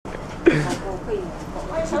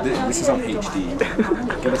This is on HD.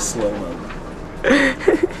 Get a slow-mo.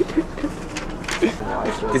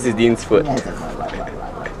 This is Dean's foot. Ah,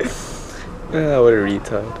 what a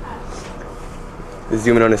retard.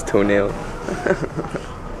 Zooming on his toenail.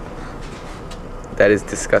 That is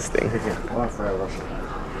disgusting.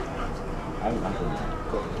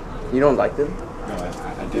 You don't like them? No,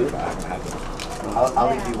 I do, but I haven't had them. I'll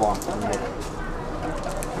leave you one.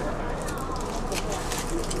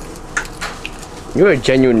 You're a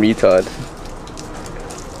genuine retard.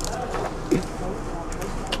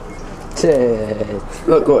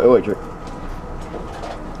 Look, wait. You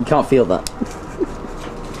can't feel that.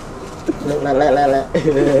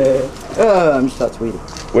 I'm just start tweeting.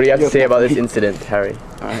 What do you have to say about this incident, Harry?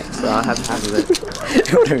 Alright, so I have had it.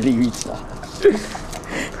 What a retard.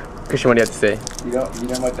 Christian, what do you have to say? You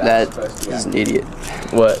know my dad's That supposed to is an idiot.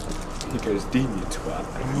 What? He goes, Dean, you twat.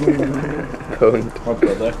 Owned. My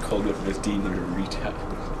brother called me as Dean, you're a retard.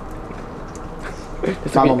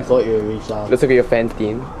 My mum thought you were a retard. Let's look at your fans,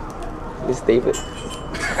 Dean. This is David.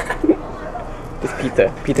 This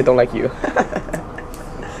Peter. Peter don't like you.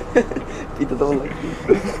 Peter don't like you.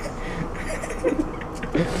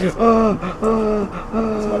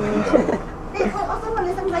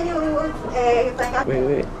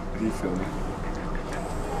 Wait. Do you feel me?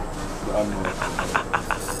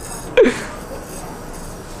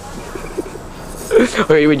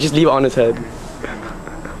 Wait, just leave it on his head.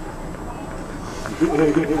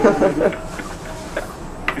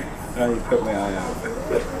 Now you put my eye out.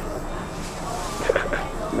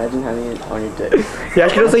 Imagine having it on your dick. Yeah, I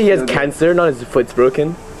should also say he has cancer, not his foot's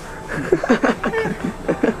broken.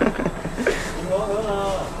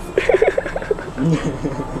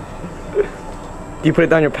 Do you put it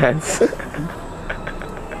down your pants?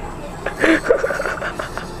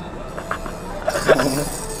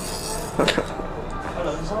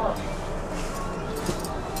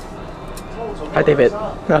 Hi David.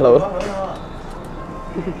 Hello.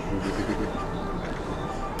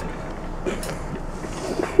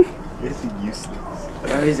 It's useless.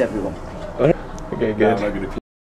 Where is everyone? Okay, good. No, I'm not gonna